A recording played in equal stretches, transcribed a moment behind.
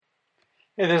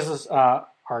Hey, this is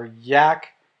our Yak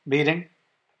meeting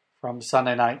from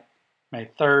Sunday night, May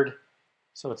 3rd.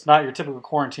 So it's not your typical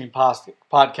quarantine podcast,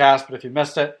 but if you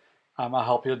missed it, I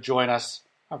hope you'll join us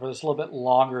for this little bit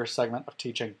longer segment of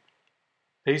teaching.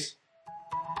 Peace.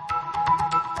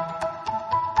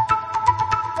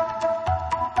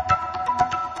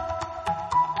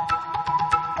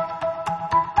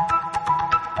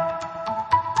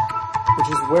 Which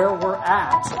is where we're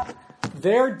at.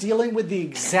 They're dealing with the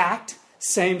exact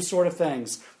same sort of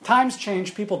things. Times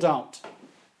change, people don't.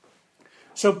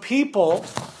 So people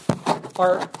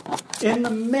are in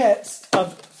the midst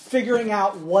of figuring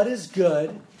out what is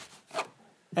good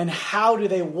and how do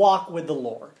they walk with the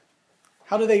Lord.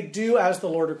 How do they do as the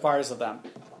Lord requires of them?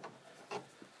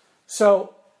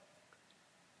 So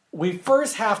we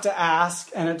first have to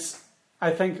ask, and it's, I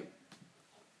think,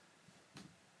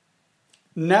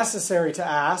 necessary to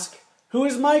ask, who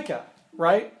is Micah,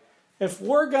 right? If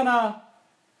we're gonna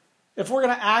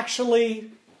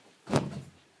actually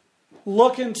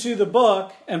look into the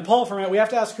book and pull from it, we have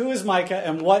to ask, who is Micah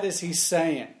and what is he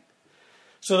saying?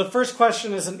 So the first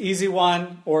question is an easy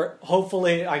one, or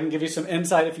hopefully I can give you some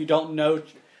insight if you don't know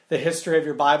the history of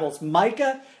your Bibles.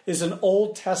 Micah is an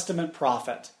Old Testament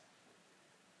prophet.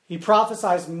 He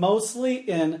prophesies mostly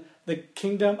in the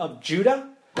kingdom of Judah,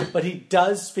 but he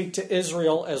does speak to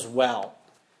Israel as well.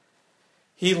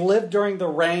 He lived during the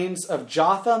reigns of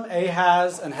Jotham,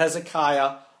 Ahaz, and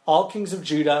Hezekiah, all kings of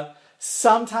Judah,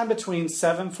 sometime between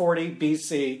 740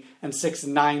 BC and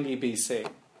 690 BC.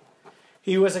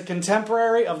 He was a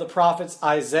contemporary of the prophets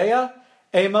Isaiah,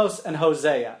 Amos, and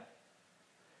Hosea.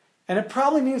 And it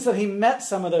probably means that he met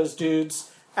some of those dudes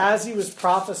as he was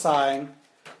prophesying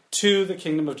to the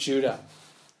kingdom of Judah.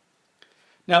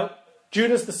 Now,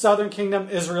 Judah's the southern kingdom,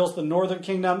 Israel's the northern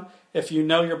kingdom, if you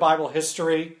know your Bible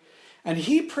history. And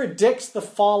he predicts the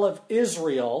fall of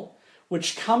Israel,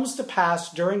 which comes to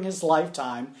pass during his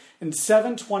lifetime in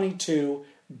 722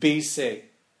 BC.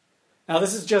 Now,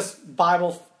 this is just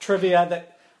Bible trivia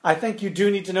that I think you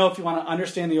do need to know if you want to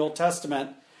understand the Old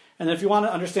Testament. And if you want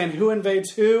to understand who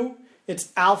invades who,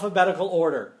 it's alphabetical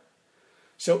order.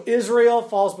 So Israel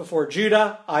falls before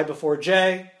Judah, I before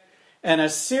J. And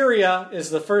Assyria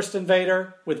is the first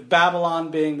invader, with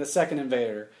Babylon being the second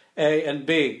invader, A and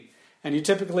B. And you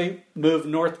typically move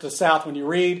north to south when you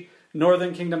read.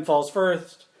 Northern kingdom falls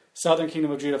first, southern kingdom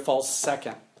of Judah falls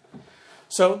second.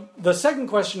 So the second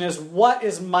question is, what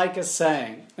is Micah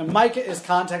saying? And Micah is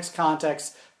context,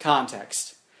 context,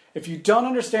 context. If you don't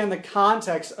understand the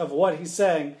context of what he's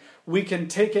saying, we can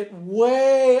take it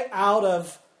way out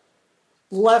of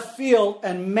left field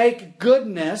and make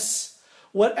goodness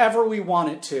whatever we want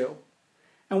it to.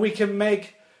 And we can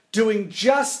make doing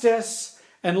justice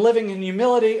and living in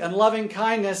humility and loving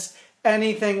kindness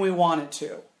anything we want it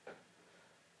to.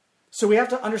 So we have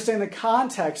to understand the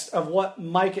context of what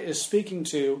Micah is speaking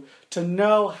to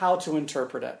know how to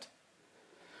interpret it.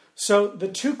 So the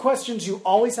two questions you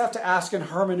always have to ask in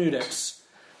hermeneutics,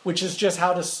 which is just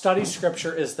how to study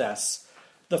Scripture, is this.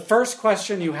 The first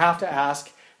question you have to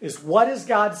ask is, what is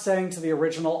God saying to the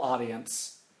original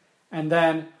audience? And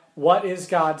then, what is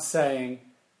God saying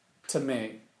to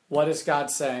me? What is God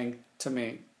saying to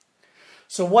me?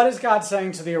 So what is God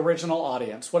saying to the original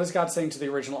audience? What is God saying to the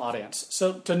original audience?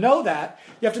 So to know that,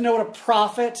 you have to know what a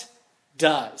prophet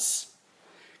does.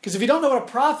 Because if you don't know what a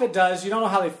prophet does, you don't know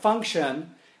how they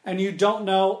function, and you don't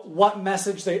know what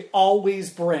message they always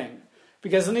bring.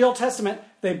 Because in the Old Testament,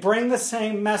 they bring the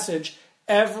same message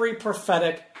every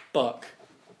prophetic book.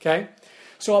 Okay?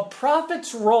 So a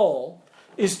prophet's role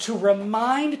is to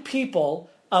remind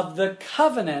people of the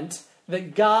covenant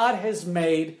that God has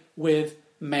made with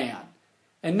man.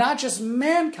 And not just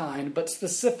mankind, but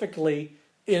specifically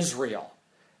Israel.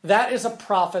 That is a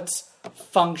prophet's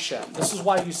function. This is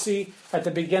why you see at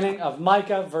the beginning of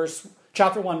Micah,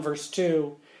 chapter 1, verse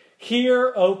 2,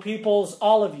 "Hear, O peoples,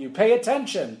 all of you. Pay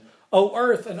attention, O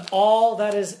earth, and all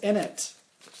that is in it.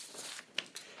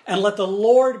 And let the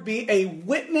Lord be a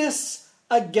witness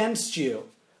against you."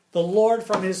 The Lord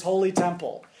from his holy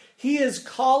temple. He is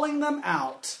calling them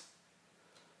out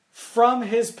from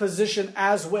his position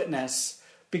as witness,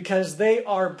 because they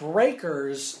are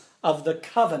breakers of the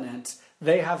covenant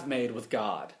they have made with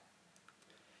God.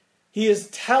 He is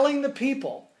telling the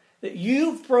people that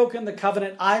you've broken the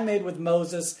covenant I made with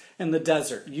Moses in the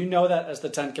desert. You know that as the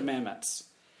Ten Commandments.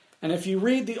 And if you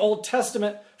read the Old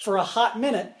Testament for a hot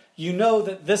minute, you know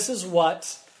that this is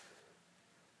what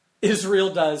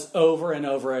Israel does over and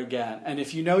over again. And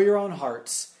if you know your own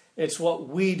hearts, it's what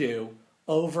we do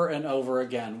over and over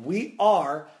again. We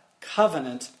are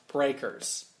covenant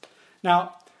breakers.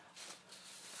 Now,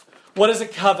 What is a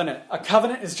covenant? A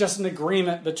covenant is just an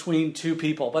agreement between two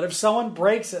people. But if someone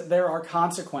breaks it, there are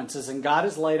consequences, and God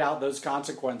has laid out those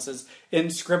consequences in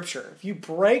Scripture. If you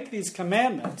break these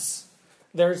commandments,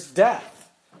 there's death.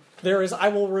 There is, I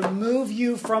will remove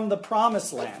you from the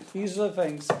promised land. These are the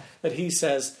things that he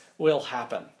says will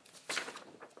happen.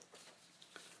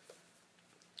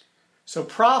 So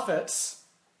prophets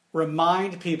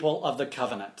remind people of the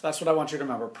covenant. That's what I want you to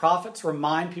remember. Prophets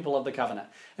remind people of the covenant.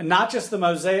 And not just the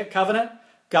Mosaic covenant.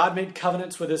 God made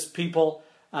covenants with his people.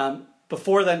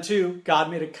 Before then, too, God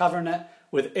made a covenant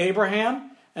with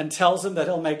Abraham and tells him that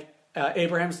he'll make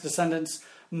Abraham's descendants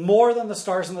more than the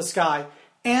stars in the sky,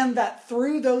 and that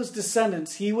through those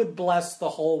descendants, he would bless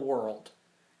the whole world.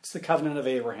 It's the covenant of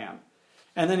Abraham.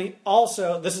 And then he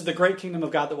also, this is the great kingdom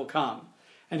of God that will come.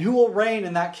 And who will reign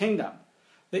in that kingdom?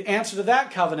 The answer to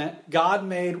that covenant, God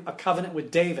made a covenant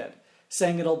with David,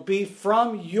 saying it'll be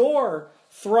from your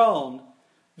throne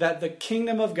that the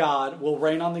kingdom of God will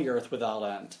reign on the earth without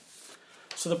end.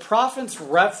 So the prophets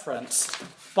referenced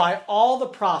by all the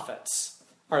prophets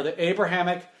are the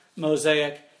Abrahamic,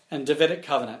 Mosaic, and Davidic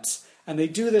covenants. And they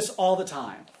do this all the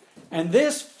time. And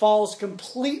this falls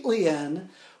completely in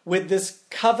with this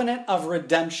covenant of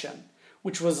redemption,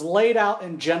 which was laid out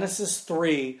in Genesis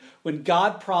 3 when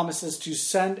God promises to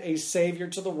send a Savior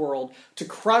to the world to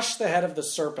crush the head of the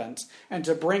serpent and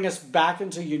to bring us back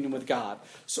into union with God.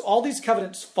 So all these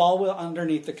covenants fall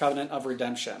underneath the covenant of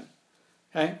redemption.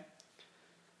 Okay?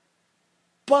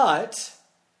 But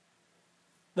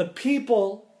the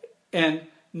people in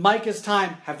Micah's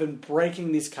time have been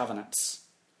breaking these covenants.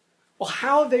 Well,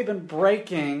 how have they been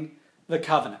breaking the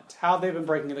covenant? How have they been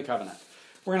breaking the covenant?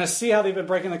 We're going to see how they've been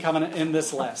breaking the covenant in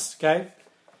this list, okay?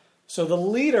 So the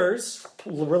leaders,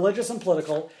 religious and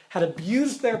political, had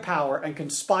abused their power and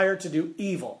conspired to do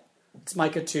evil. It's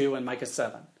Micah 2 and Micah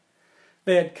 7.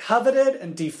 They had coveted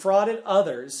and defrauded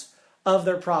others of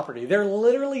their property. They're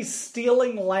literally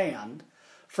stealing land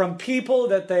from people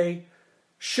that they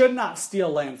should not steal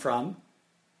land from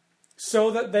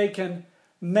so that they can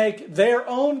make their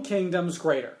own kingdoms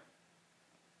greater.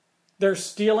 They're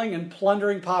stealing and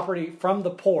plundering property from the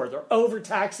poor. They're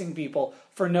overtaxing people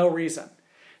for no reason.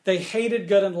 They hated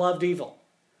good and loved evil.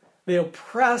 They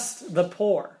oppressed the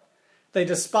poor. They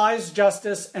despised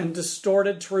justice and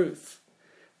distorted truth.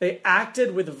 They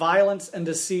acted with violence and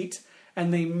deceit,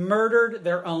 and they murdered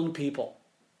their own people.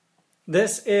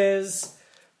 This is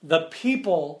the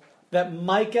people that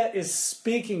Micah is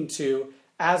speaking to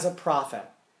as a prophet.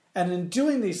 And in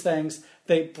doing these things,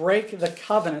 they break the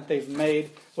covenant they've made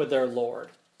with their Lord.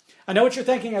 I know what you're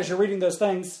thinking as you're reading those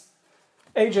things.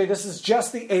 AJ, this is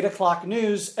just the 8 o'clock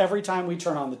news every time we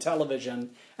turn on the television.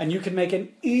 And you can make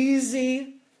an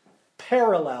easy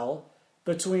parallel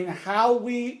between how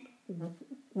we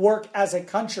work as a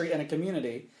country and a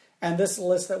community and this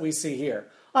list that we see here.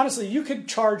 Honestly, you could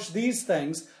charge these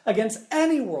things against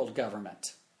any world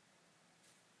government.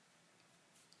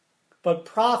 But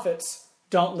prophets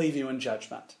don't leave you in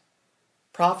judgment.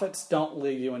 Prophets don't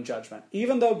leave you in judgment.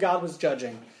 Even though God was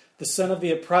judging the sin of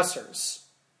the oppressors,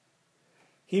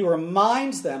 he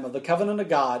reminds them of the covenant of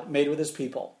God made with his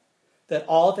people, that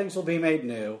all things will be made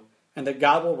new, and that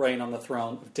God will reign on the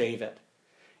throne of David.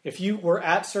 If you were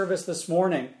at service this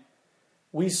morning,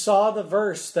 we saw the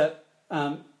verse that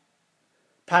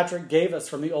Patrick gave us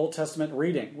from the Old Testament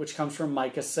reading, which comes from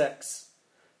Micah 6,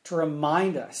 to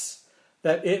remind us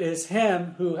that it is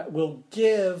him who will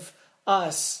give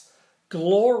us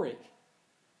glory.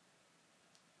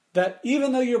 That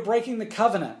even though you're breaking the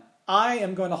covenant, I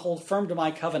am going to hold firm to my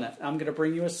covenant. I'm going to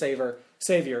bring you a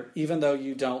savior, even though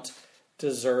you don't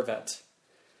deserve it.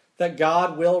 That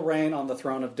God will reign on the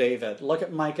throne of David. Look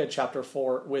at Micah chapter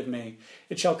 4 with me.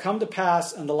 It shall come to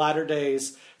pass in the latter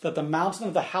days that the mountain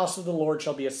of the house of the Lord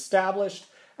shall be established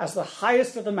as the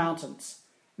highest of the mountains,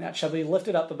 and that shall be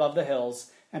lifted up above the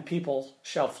hills, and people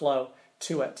shall flow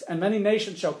to it. And many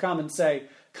nations shall come and say,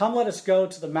 come, let us go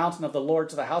to the mountain of the Lord,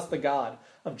 to the house of the God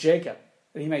of Jacob,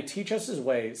 that he may teach us his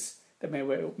ways, that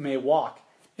may walk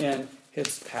in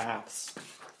his paths.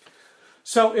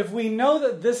 So if we know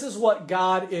that this is what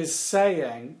God is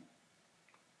saying,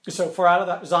 so for out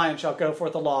of Zion shall go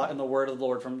forth the law and the word of the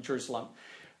Lord from Jerusalem.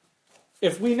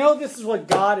 If we know this is what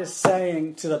God is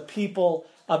saying to the people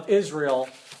of Israel,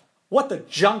 what the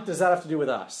junk does that have to do with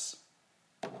us?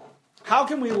 How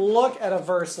can we look at a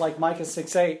verse like Micah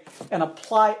 6:8 and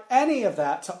apply any of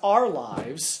that to our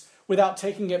lives without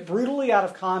taking it brutally out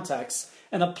of context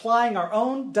and applying our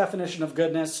own definition of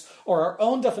goodness or our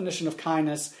own definition of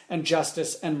kindness and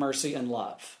justice and mercy and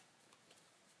love?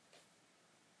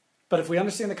 But if we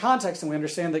understand the context and we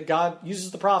understand that God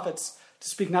uses the prophets to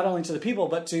speak not only to the people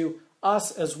but to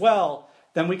us as well,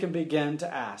 then we can begin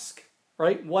to ask,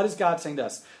 right? What is God saying to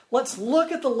us? Let's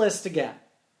look at the list again,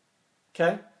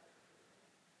 okay?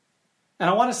 And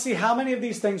I want to see how many of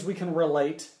these things we can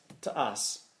relate to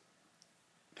us,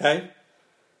 okay?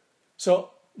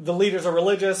 So the leaders are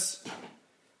religious.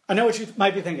 I know what you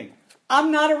might be thinking.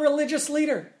 I'm not a religious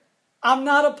leader. I'm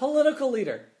not a political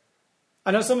leader.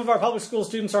 I know some of our public school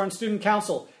students are on student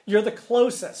council. You're the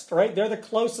closest, right? They're the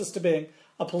closest to being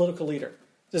a political leader.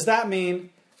 Does that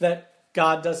mean that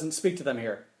God doesn't speak to them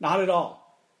here? Not at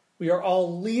all. We are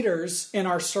all leaders in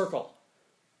our circle,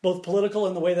 both political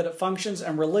in the way that it functions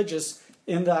and religious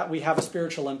in that we have a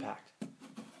spiritual impact.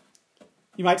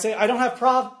 You might say, I don't have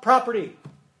property.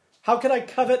 How could I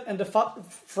covet and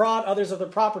defraud others of their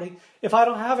property if I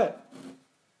don't have it?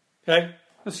 Okay,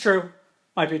 that's true.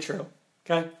 Might be true.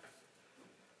 Okay.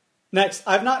 Next,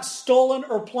 I've not stolen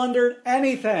or plundered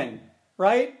anything,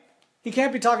 right? He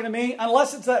can't be talking to me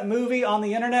unless it's that movie on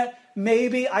the internet.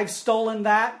 Maybe I've stolen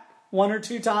that 1 or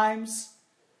 2 times.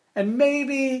 And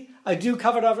maybe I do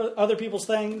covet other people's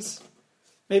things.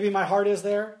 Maybe my heart is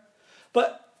there.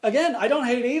 But again, I don't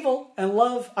hate evil and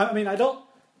love, I don't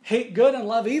hate good and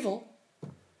love evil.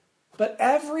 But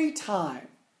every time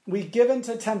we give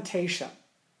into temptation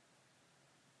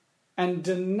and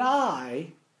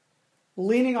deny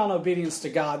leaning on obedience to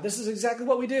God, this is exactly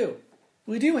what we do.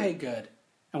 We do hate good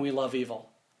and we love evil.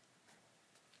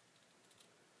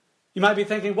 You might be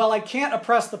thinking, well, I can't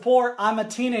oppress the poor. I'm a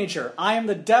teenager. I am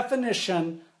the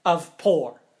definition of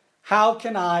poor. How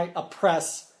can I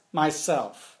oppress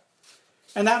myself?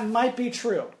 And that might be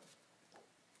true.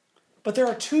 But there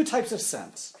are 2 types of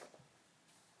sins.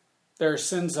 There are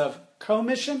sins of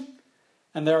commission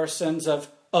and there are sins of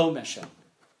omission.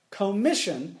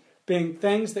 Commission being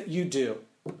things that you do,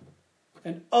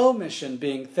 and omission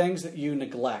being things that you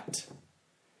neglect.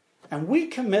 And we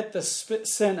commit the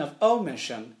sin of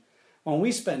omission when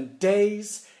we spend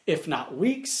days, if not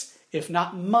weeks, if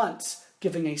not months,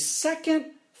 giving a second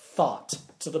thought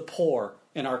to the poor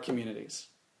in our communities.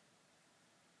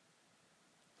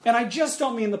 And I just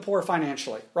don't mean the poor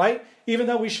financially, right? Even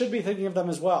though we should be thinking of them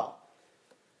as well.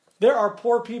 There are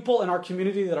poor people in our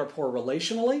community that are poor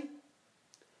relationally,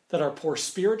 that are poor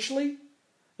spiritually,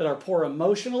 that are poor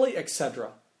emotionally, etc.,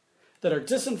 that are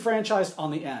disenfranchised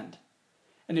on the end.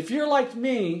 And if you're like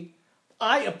me,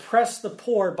 I oppress the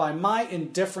poor by my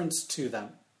indifference to them.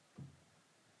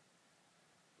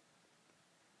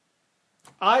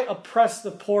 I oppress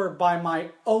the poor by my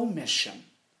omission,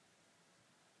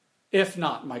 if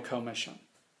not my commission.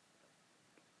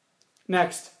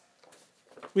 Next,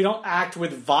 we don't act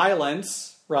with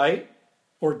violence, right?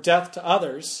 Or death to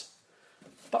others.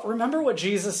 But remember what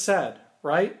Jesus said,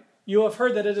 right? You have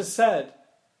heard that it is said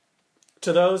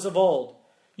to those of old,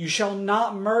 you shall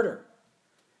not murder.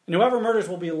 And whoever murders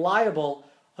will be liable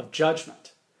of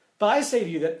judgment. But I say to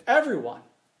you that everyone,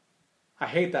 I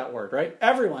hate that word, right?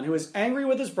 Everyone who is angry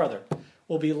with his brother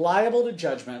will be liable to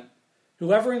judgment.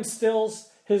 Whoever insults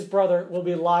his brother will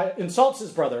be liable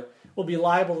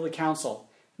to the council.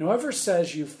 And whoever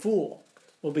says you fool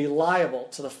will be liable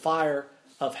to the fire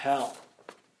of hell.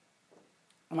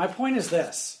 And my point is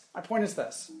this.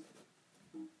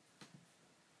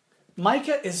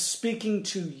 Micah is speaking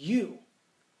to you,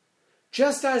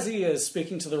 just as he is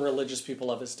speaking to the religious people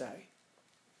of his day.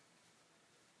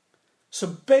 So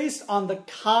based on the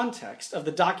context of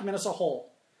the document as a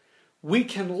whole, we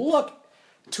can look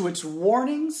to its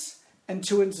warnings and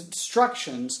to its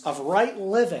instructions of right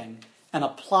living and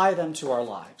apply them to our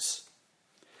lives.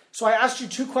 So I asked you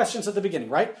 2 questions at the beginning,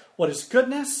 right? What is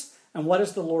goodness and what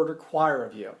does the Lord require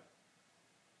of you?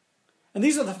 And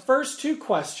these are the first 2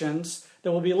 questions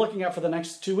that we'll be looking at for the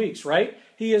next 2 weeks, right?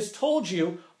 He has told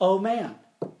you, oh man,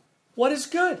 what is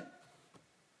good?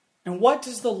 And what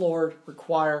does the Lord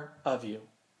require of you?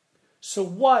 So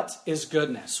what is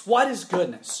goodness? What is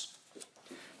goodness?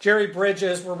 Jerry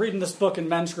Bridges, we're reading this book in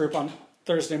men's group on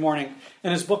Thursday morning.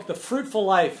 In his book, The Fruitful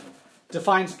Life,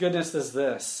 defines goodness as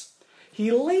this.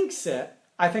 He links it,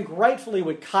 I think rightfully,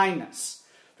 with kindness.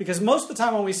 Because most of the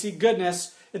time when we see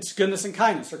goodness, it's goodness and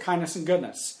kindness, or kindness and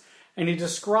goodness. And he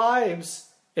describes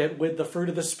it with the fruit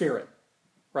of the Spirit,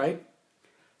 right?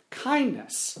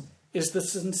 Kindness is the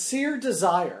sincere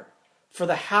desire for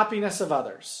the happiness of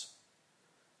others.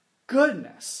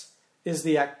 Goodness is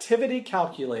the activity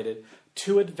calculated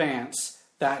to advance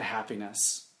that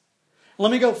happiness.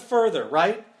 Let me go further,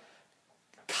 right?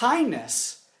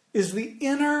 Kindness is the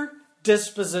inner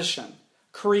disposition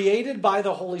created by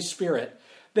the Holy Spirit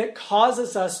that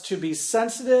causes us to be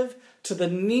sensitive to the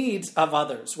needs of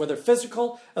others, whether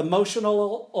physical,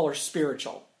 emotional, or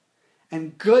spiritual.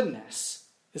 And goodness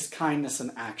is kindness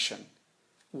in action.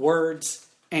 words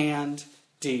and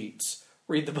deeds.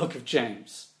 Read the book of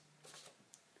James.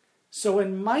 So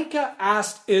when Micah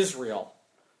asked Israel,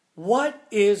 "What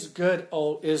is good,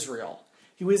 O Israel?"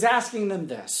 he was asking them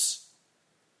this: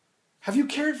 have you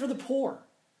cared for the poor?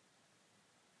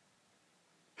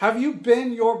 Have you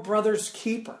been your brother's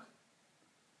keeper?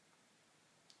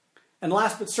 And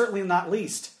last but certainly not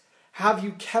least, have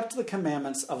you kept the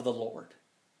commandments of the Lord?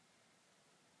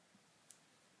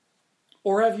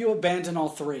 Or have you abandoned all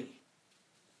three?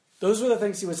 Those were the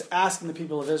things he was asking the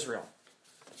people of Israel.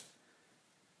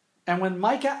 And when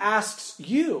Micah asks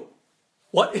you,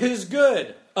 "What is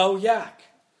good, O Yak?"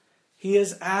 he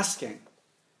is asking,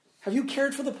 have you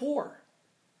cared for the poor?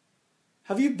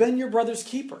 Have you been your brother's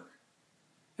keeper?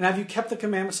 And have you kept the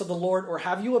commandments of the Lord, or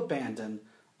have you abandoned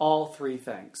all three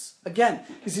things? Again,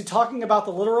 is he talking about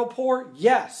the literal poor?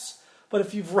 Yes. But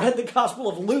if you've read the Gospel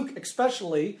of Luke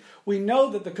especially, we know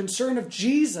that the concern of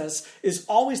Jesus is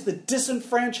always the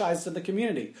disenfranchised in the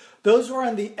community. Those who are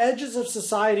on the edges of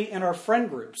society and our friend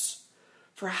groups.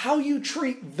 For how you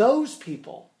treat those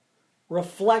people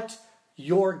reflect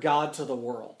your God to the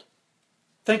world.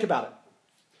 Think about it.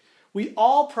 We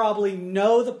all probably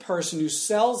know the person who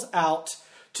sells out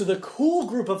to the cool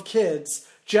group of kids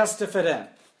just to fit in.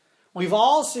 We've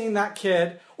all seen that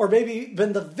kid, or maybe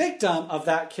been the victim of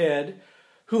that kid,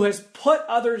 who has put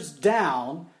others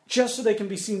down just so they can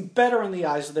be seen better in the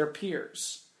eyes of their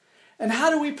peers. And how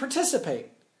do we participate?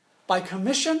 By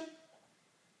commission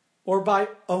or by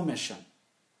omission?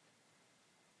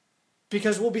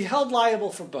 Because we'll be held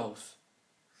liable for both.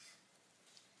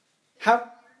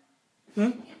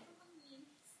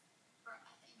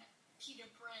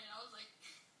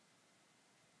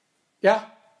 Yeah?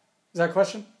 Is that a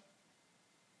question?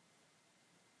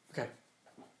 Okay.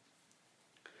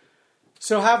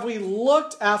 So have we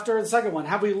looked after, the second one,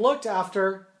 have we looked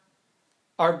after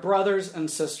our brothers and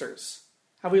sisters?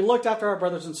 Have we looked after our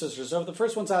brothers and sisters? So the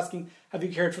first one's asking, have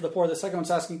you cared for the poor? The second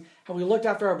one's asking, have we looked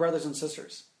after our brothers and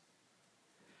sisters?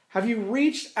 Have you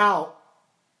reached out?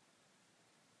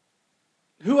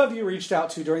 Who have you reached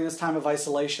out to during this time of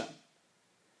isolation?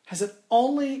 Has it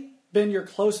only been your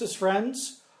closest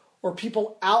friends, or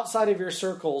people outside of your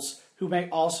circles who may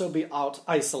also be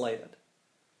isolated?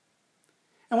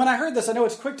 And when I heard this, I know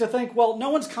it's quick to think, well,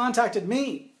 no one's contacted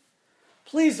me.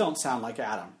 Please don't sound like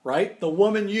Adam, right? The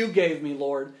woman you gave me,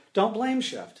 Lord. Don't blame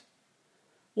shift.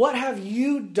 What have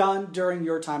you done during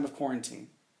your time of quarantine?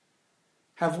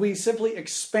 Have we simply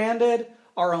expanded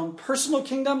our own personal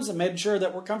kingdoms and made sure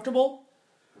that we're comfortable?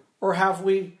 Or have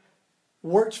we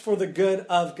worked for the good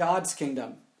of God's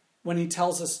kingdom when he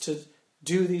tells us to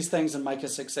do these things in Micah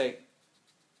 6:8?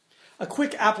 A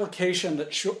quick application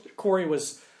that Corey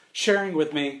was sharing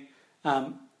with me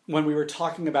when we were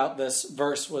talking about this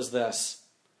verse was this.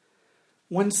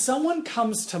 When someone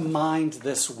comes to mind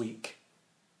this week,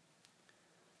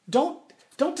 don't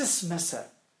dismiss it.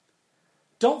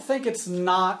 Don't think it's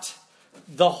not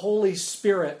the Holy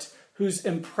Spirit who's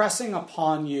impressing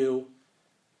upon you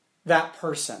that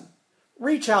person.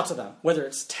 Reach out to them, whether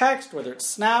it's text, whether it's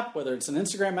Snap, whether it's an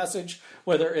Instagram message,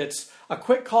 whether it's a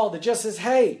quick call that just says,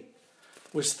 "Hey,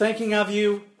 was thinking of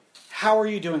you. How are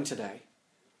you doing today?"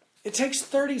 It takes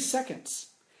 30 seconds.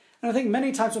 And I think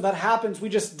many times when that happens, we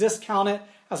just discount it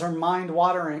as our mind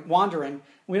wandering.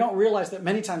 We don't realize that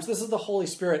many times this is the Holy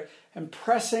Spirit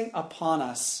impressing upon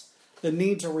us the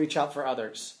need to reach out for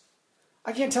others.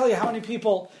 I can't tell you how many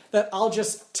people that I'll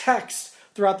just text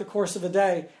throughout the course of a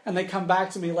day, and they come back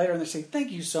to me later and they say,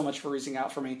 "Thank you so much for reaching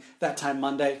out for me that time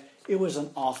Monday. It was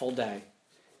an awful day.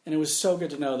 And it was so good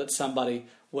to know that somebody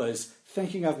was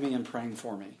thinking of me and praying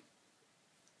for me."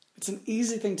 It's an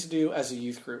easy thing to do as a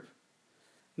youth group.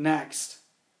 Next,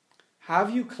 have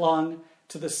you clung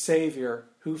to the Savior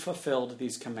who fulfilled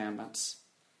these commandments?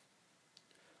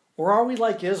 Or are we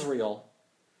like Israel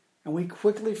and we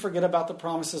quickly forget about the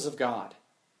promises of God?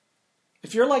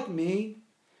 If you're like me,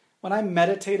 when I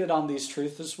meditated on these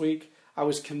truths this week, I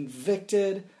was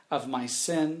convicted of my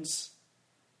sins,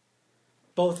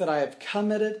 both that I have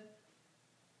committed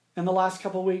in the last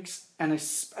couple of weeks, and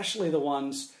especially the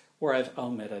ones where I've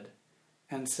omitted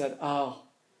and said, "Oh,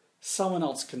 someone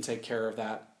else can take care of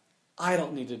that. I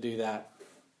don't need to do that."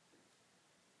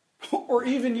 Or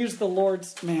even use the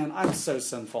Lord's, "Man, I'm so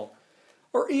sinful."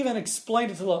 Or even explain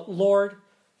it to the Lord,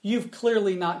 "You've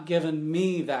clearly not given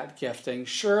me that gifting.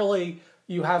 Surely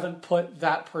you haven't put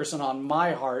that person on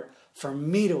my heart for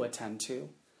me to attend to.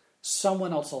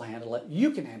 Someone else will handle it.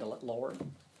 You can handle it, Lord."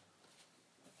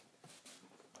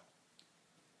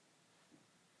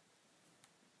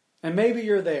 And maybe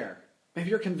you're there.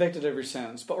 Maybe you're convicted of your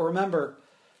sins. But remember,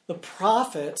 the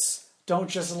prophets don't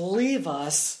just leave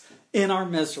us in our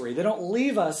misery. They don't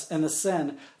leave us in the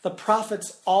sin. The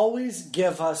prophets always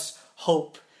give us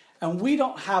hope. And we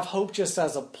don't have hope just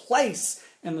as a place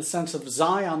in the sense of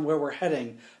Zion where we're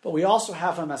heading, but we also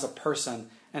have him as a person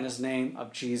in his name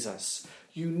of Jesus.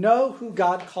 You know who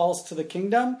God calls to the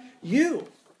kingdom? You.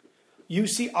 You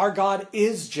see, our God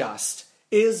is just,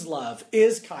 is love,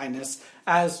 is kindness,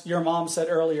 as your mom said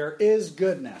earlier, is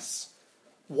goodness.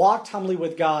 Walked humbly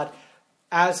with God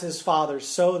as his Father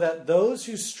so that those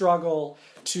who struggle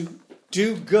to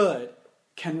do good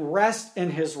can rest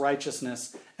in his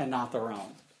righteousness and not their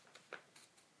own.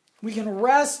 We can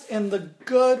rest in the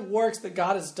good works that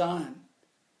God has done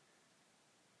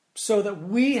so that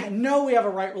we know we have a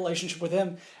right relationship with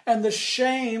him, and the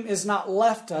shame is not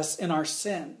left us in our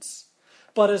sins,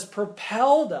 but has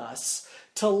propelled us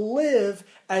to live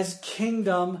as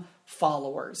kingdom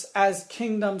followers, as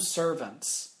kingdom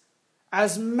servants,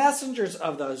 as messengers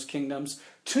of those kingdoms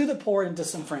to the poor and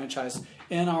disenfranchised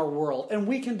in our world. And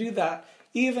we can do that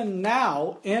even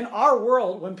now in our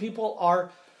world when people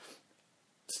are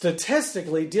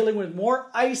statistically dealing with more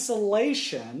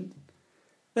isolation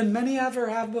than many ever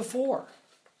have before.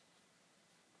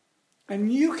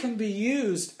 And you can be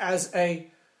used as a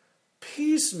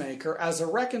peacemaker, as a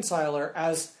reconciler,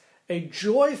 as a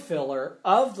joy filler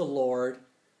of the Lord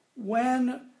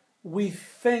when we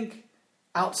think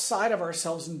outside of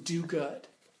ourselves and do good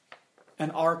and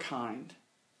are kind.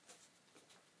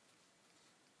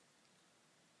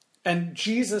 And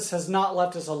Jesus has not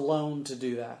left us alone to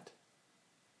do that.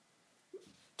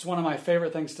 It's one of my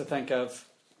favorite things to think of.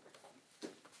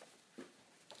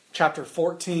 Chapter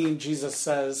 14, Jesus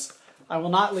says, I will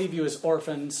not leave you as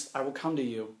orphans, I will come to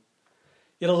you.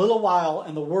 Yet a little while,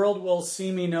 and the world will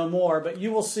see me no more, but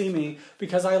you will see me,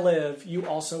 because I live, you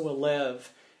also will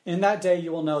live. In that day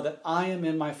you will know that I am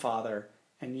in my Father,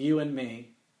 and you in me,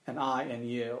 and I in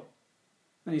you.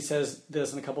 And he says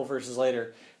this in a couple verses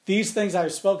later. These things I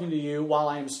have spoken to you while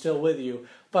I am still with you.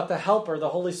 But the Helper, the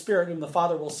Holy Spirit, whom the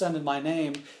Father will send in my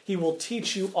name, he will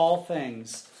teach you all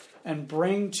things and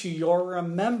bring to your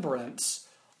remembrance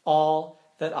all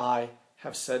that I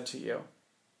have said to you.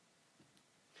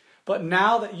 But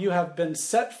now that you have been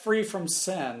set free from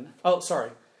sin...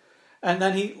 And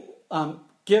then he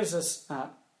gives us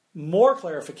more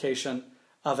clarification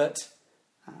of it.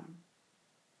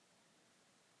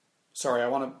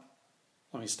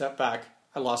 Let me step back.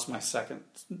 I lost my second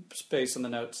space in the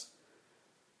notes.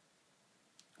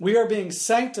 We are being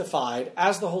sanctified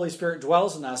as the Holy Spirit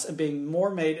dwells in us and being more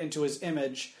made into his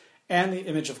image and the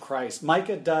image of Christ.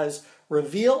 Micah does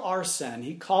reveal our sin.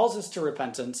 He calls us to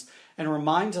repentance and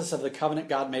reminds us of the covenant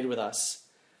God made with us.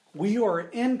 We who are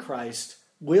in Christ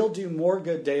will do more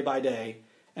good day by day,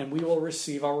 and we will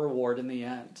receive our reward in the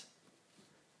end.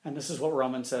 And this is what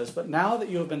Romans says. But now that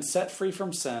you have been set free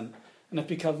from sin and have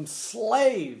become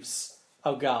slaves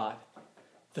of God,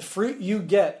 the fruit you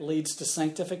get leads to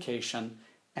sanctification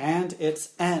and its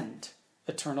end,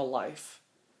 eternal life.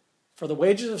 For the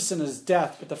wages of sin is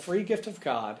death, but the free gift of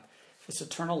God is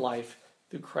eternal life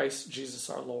through Christ Jesus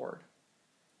our Lord.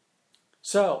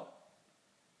 So,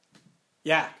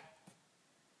 the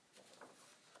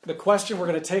question we're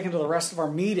going to take into the rest of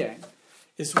our meeting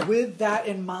is, with that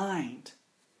in mind,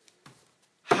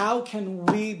 how can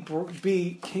we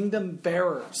be kingdom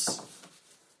bearers,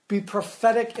 be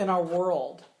prophetic in our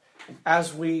world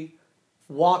as we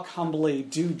walk humbly,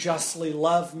 do justly,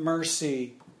 love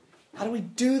mercy? How do we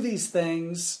do these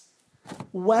things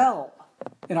well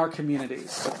in our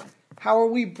communities? How are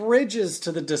we bridges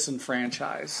to the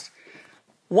disenfranchised,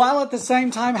 while at the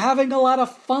same time having a lot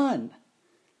of fun?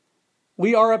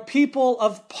 We are a people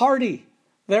of party.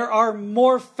 There are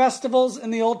more festivals in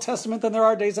the Old Testament than there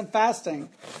are days of fasting.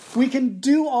 We can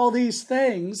do all these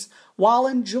things while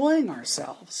enjoying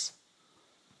ourselves.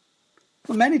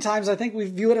 Many times I think we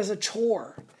view it as a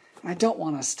chore. And I don't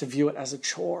want us to view it as a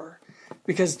chore,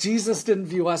 because Jesus didn't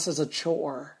view us as a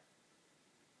chore.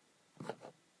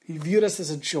 He viewed us as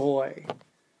a joy.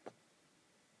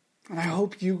 And I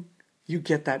hope you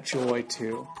get that joy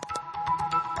too.